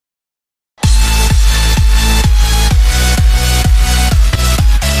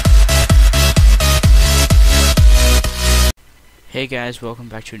Hey guys, welcome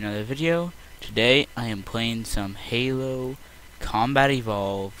back to another video. Today I am playing some Halo Combat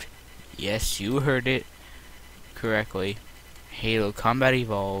Evolved. Yes, you heard it correctly. Halo Combat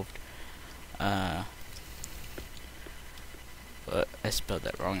Evolved. I spelled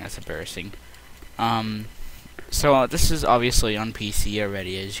that wrong, that's embarrassing. So this is obviously on PC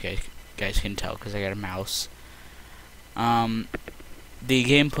already, as you guys can tell, because I got a mouse. The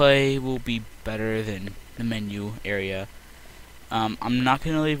gameplay will be better than the menu area. I'm not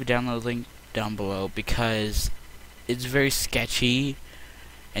going to leave a download link down below because it's very sketchy,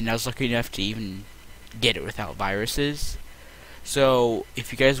 and I was lucky enough to even get it without viruses. So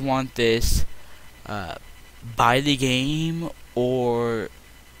if you guys want this, buy the game or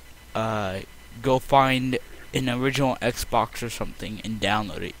go find an original Xbox or something and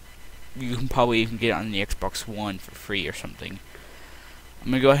download it. You can probably even get it on the Xbox One for free or something.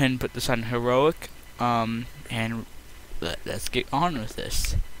 I'm going to go ahead and put this on Heroic, and let's get on with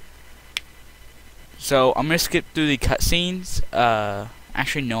this. So I'm gonna skip through the cutscenes.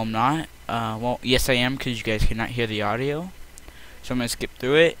 Actually, no, I'm not. Well, yes, I am, because you guys cannot hear the audio. So I'm gonna skip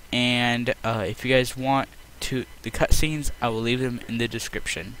through it, and if you guys want the cutscenes, I will leave them in the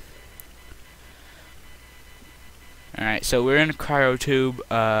description. All right, so we're in a cryotube.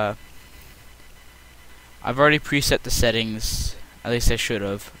 I've already preset the settings. At least I should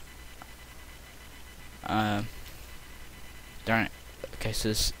have. Darn it. Okay, so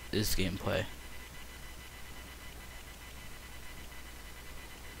this is gameplay.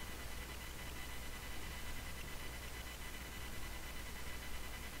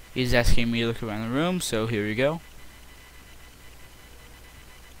 He's asking me to look around the room, so here we go.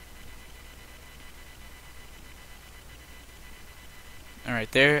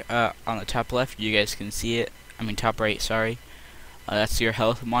 Alright, there, on the top left, you guys can see it. I mean, top right, sorry. That's your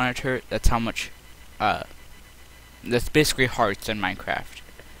health monitor. That's how much, that's basically hearts in Minecraft.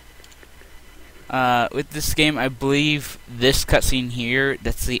 With this game, I believe this cutscene here,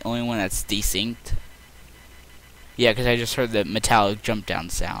 that's the only one that's desynced. Yeah, because I just heard the metallic jump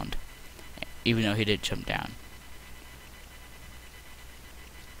down sound, even though he did jump down.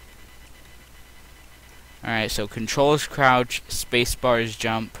 Alright, so controls crouch, spacebar is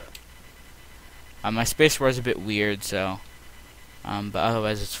jump. My spacebar is a bit weird, so, but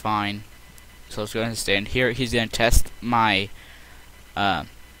otherwise it's fine. So let's go ahead and stand here. He's gonna test my,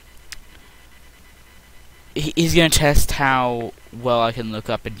 he's gonna test how well I can look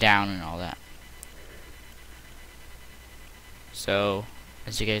up and down and all that. So,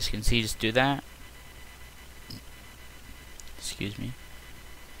 as you guys can see, just do that. Excuse me.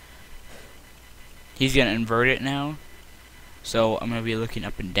 He's gonna invert it now. So I'm gonna be looking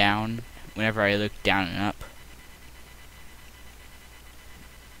up and down whenever I look down and up.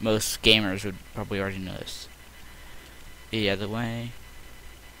 Most gamers would probably already know this. The other way.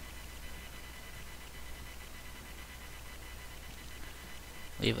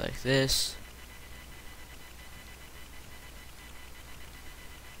 Leave it like this.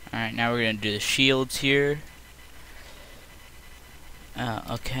 Alright, now we're gonna do the shields here.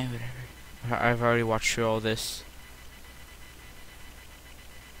 Okay, whatever. I've already watched through all this.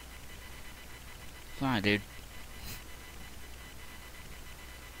 Come on, dude.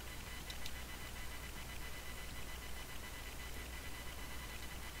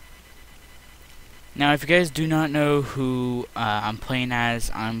 Now, if you guys do not know who I'm playing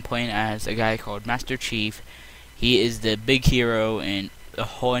as a guy called Master Chief. He is the big hero in the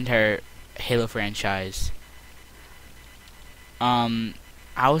whole entire Halo franchise.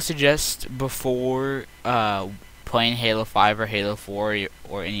 I would suggest before playing Halo 5 or Halo 4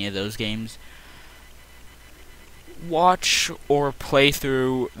 or any of those games, watch or play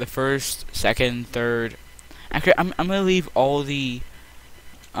through the first, second, third. Actually, I'm gonna leave all the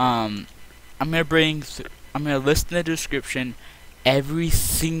I'm gonna list in the description every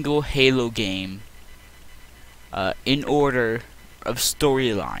single Halo game in order of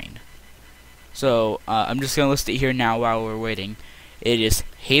storyline. So I'm just gonna list it here now while we're waiting. It is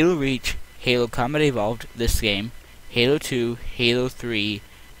Halo Reach, Halo Combat Evolved, this game, Halo 2, Halo 3,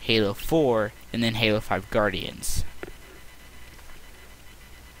 Halo 4, and then Halo 5 Guardians.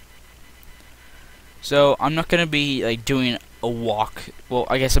 So I'm not gonna be like doing a walk. Well,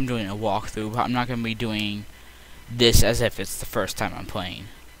 I guess I'm doing a walkthrough, but I'm not gonna be doing this as if it's the first time I'm playing.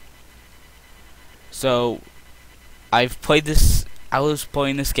 So I've played this. I was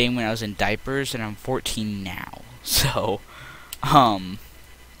playing this game when I was in diapers, and I'm 14 now. So,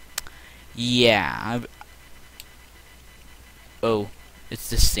 yeah. Oh, it's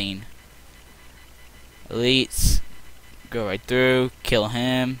this scene. Elites, go right through, kill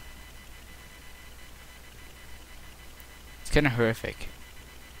him. It's kind of horrific.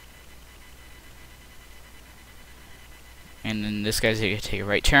 And then this guy's gonna take a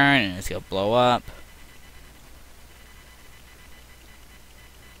right turn, and it's gonna blow up.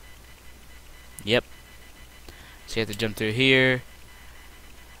 Yep. So you have to jump through here,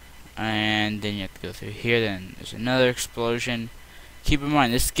 and then you have to go through here. Then there's another explosion. Keep in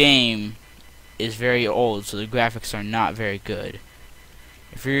mind, this game is very old, so the graphics are not very good.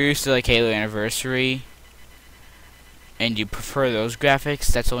 If you're used to like Halo Anniversary and you prefer those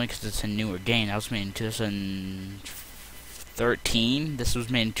graphics, that's only because it's a newer game. That was made in 2013. This was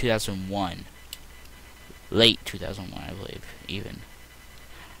made in 2001. Late 2001, I believe, even.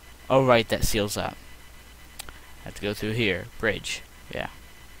 Oh, right, that seals up. I have to go through here. Bridge. Yeah.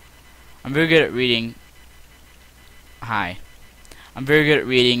 I'm very good at reading. Hi. I'm very good at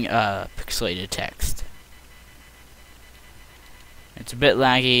reading pixelated text. It's a bit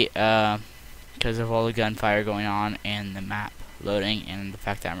laggy because of all the gunfire going on and the map loading and the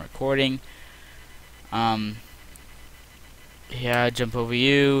fact that I'm recording. Yeah, jump over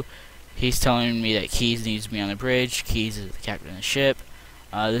you. He's telling me that Keyes needs me on the bridge. Keyes is the captain of the ship.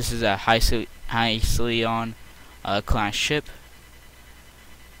 This is a Hycelion class ship.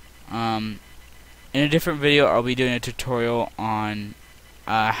 In a different video, I'll be doing a tutorial on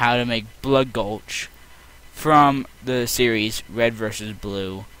how to make Blood Gulch from the series Red vs.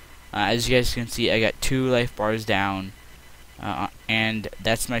 Blue. As you guys can see, I got 2 life bars down, and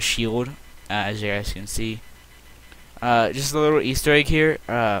that's my shield, as you guys can see. Just a little Easter egg here.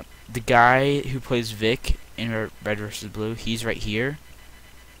 The guy who plays Vic in Red vs. Blue, he's right here.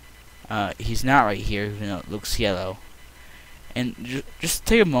 He's not right here, even though it looks yellow. And just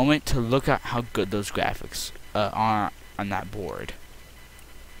take a moment to look at how good those graphics are on that board.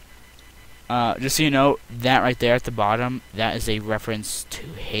 Just so you know, that right there at the bottom, that is a reference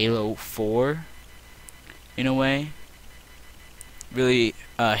to Halo 4, in a way. Really,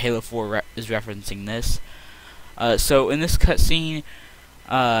 Halo 4 is referencing this. So in this cutscene,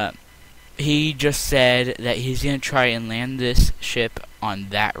 he just said that he's going to try and land this ship on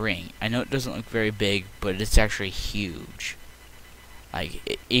that ring. I know it doesn't look very big, but it's actually huge.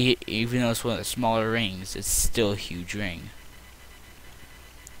 Like, even though it's one of the smaller rings, it's still a huge ring.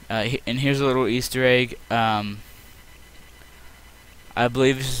 And here's a little Easter egg. I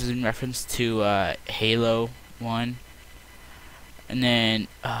believe this is in reference to Halo 1. And then,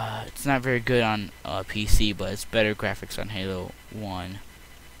 it's not very good on PC, but it's better graphics on Halo 1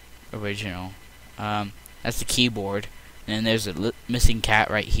 original. That's the keyboard. And then there's a missing cat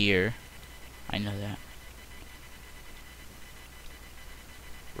right here. I know that.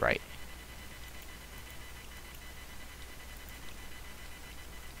 Right.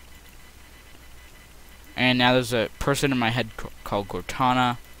 And now there's a person in my head called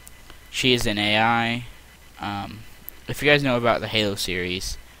Cortana. She is an AI. If you guys know about the Halo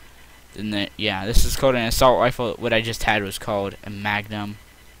series, then yeah, this is called an assault rifle. What I just had was called a Magnum.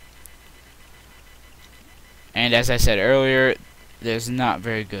 And as I said earlier, there's not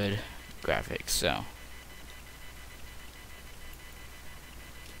very good graphics, so.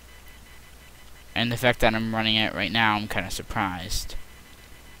 And the fact that I'm running it right now, I'm kind of surprised.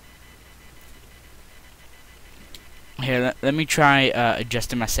 Here, let me try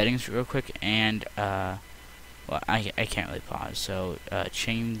adjusting my settings real quick, and well, I can't really pause. So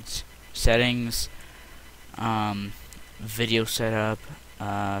change settings, video setup,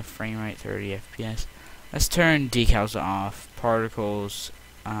 frame rate 30 FPS. Let's turn decals off, particles.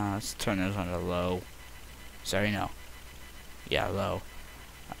 Let's turn those on to low. Sorry, no. Yeah, low.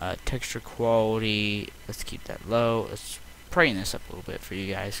 Texture quality, let's keep that low. Let's brighten this up a little bit for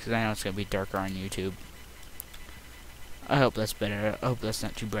you guys, because I know it's going to be darker on YouTube. I hope that's better. I hope that's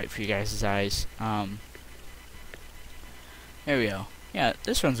not too bright for you guys' eyes. There we go. Yeah,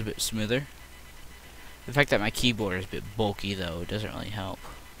 this runs a bit smoother. The fact that my keyboard is a bit bulky, though, doesn't really help.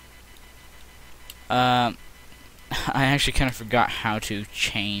 I actually kind of forgot how to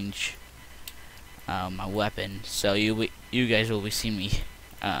change my weapon, so you guys will be seeing me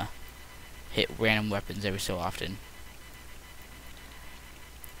hit random weapons every so often.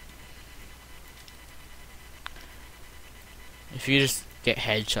 If you just get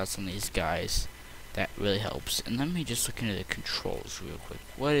headshots on these guys, that really helps. And let me just look into the controls real quick.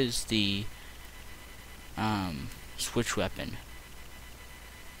 What is the switch weapon?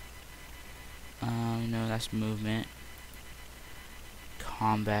 No, that's movement.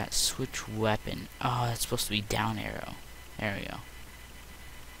 Combat, switch weapon. Oh, that's supposed to be down arrow. There we go.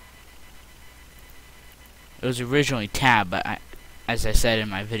 It was originally tab, but as I said in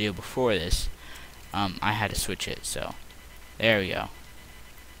my video before this, I had to switch it, so there we go.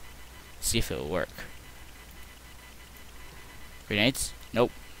 See if it will work. Grenades?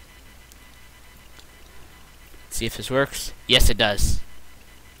 Nope. Let's see if this works. Yes, it does.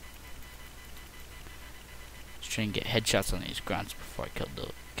 Let's try and get headshots on these grunts before I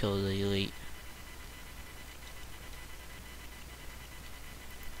kill the elite.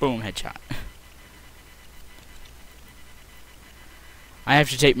 Boom, headshot. I have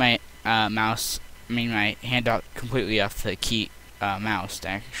to take my my hand out completely off the mouse to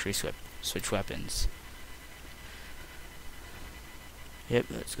actually switch weapons. Yep,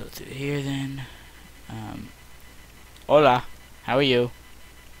 let's go through here then. Hola, how are you?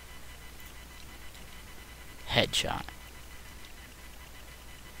 Headshot.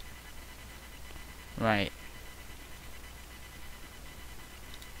 Right.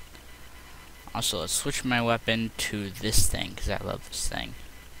 Also, let's switch my weapon to this thing, because I love this thing.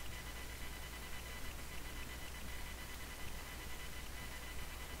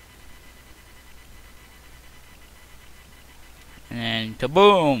 And then,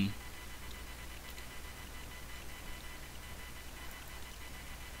 kaboom!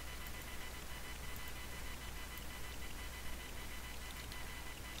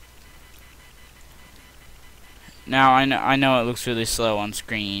 Now, I know it looks really slow on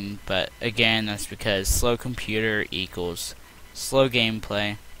screen, but again, that's because slow computer equals slow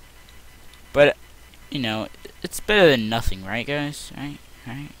gameplay. But, you know, it's better than nothing, right, guys? Right?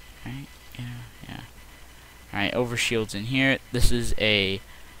 Yeah. Alright, overshields in here. This is a,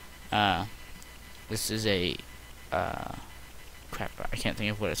 crap, I can't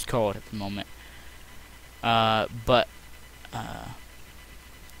think of what it's called at the moment.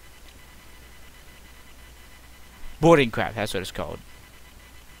 Boarding craft, that's what it's called.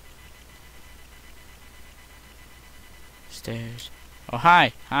 Stairs. Oh,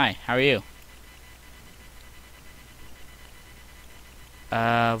 hi, how are you?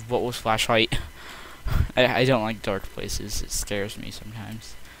 What was flashlight? I don't like dark places, it scares me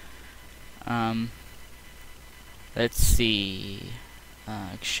sometimes. Let's see.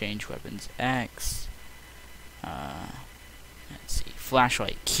 Exchange weapons X. Let's see.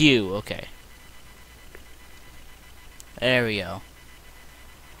 Flashlight Q, okay. There we go.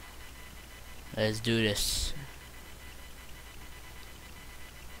 Let's do this.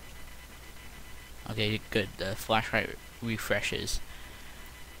 Okay, good. The flashlight refreshes.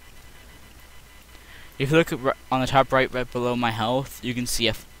 If you look on the top right below my health, you can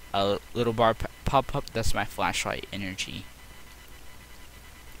see a little bar pop up. That's my flashlight energy.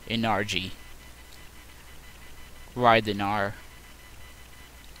 Energy. Ride the NAR.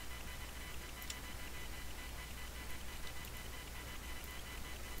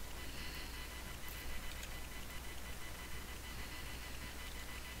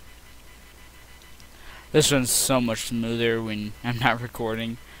 This one's so much smoother when I'm not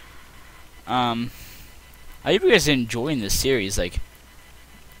recording. I hope you guys are enjoying this series. Like,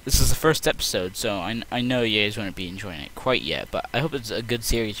 this is the first episode, so I know you guys wouldn't be enjoying it quite yet, but I hope it's a good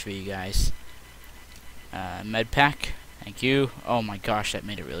series for you guys. Med pack, thank you. Oh my gosh, that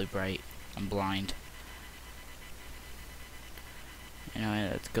made it really bright. I'm blind. Anyway,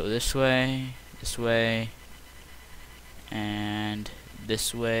 let's go this way, and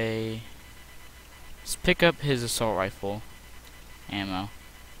this way. Let's pick up his assault rifle ammo.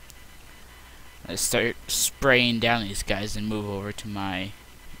 Let's start spraying down these guys and move over to my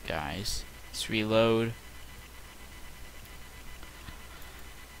guys. Let's reload.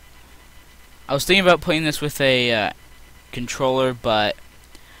 I was thinking about playing this with a controller, but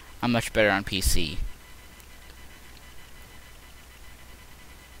I'm much better on PC.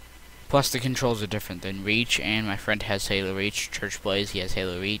 Plus the controls are different than Reach, and my friend has Halo Reach. Church Blaze, he has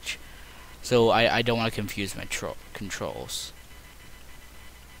Halo Reach. So I don't want to confuse my controls.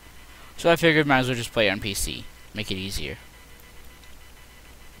 So I figured might as well just play it on PC. Make it easier.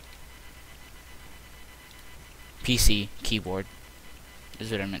 PC keyboard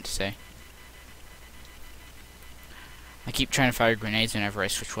is what I meant to say. I keep trying to fire grenades whenever I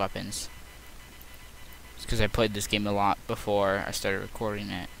switch weapons. It's because I played this game a lot before I started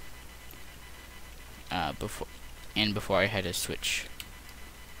recording it. Before I had to switch.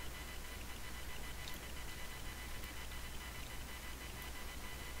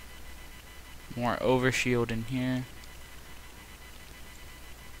 More overshield in here.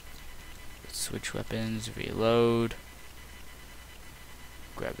 Let's switch weapons, reload.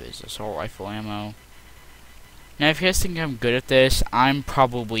 Grab his assault rifle ammo. Now, if you guys think I'm good at this, I'm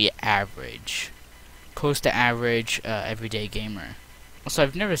probably average. Close to average, everyday gamer. Also,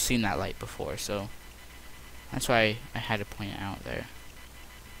 I've never seen that light before, so that's why I had to point it out there.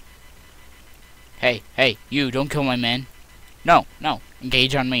 Hey, you, don't kill my men. No,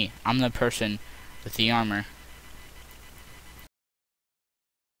 engage on me. I'm the person with the armor.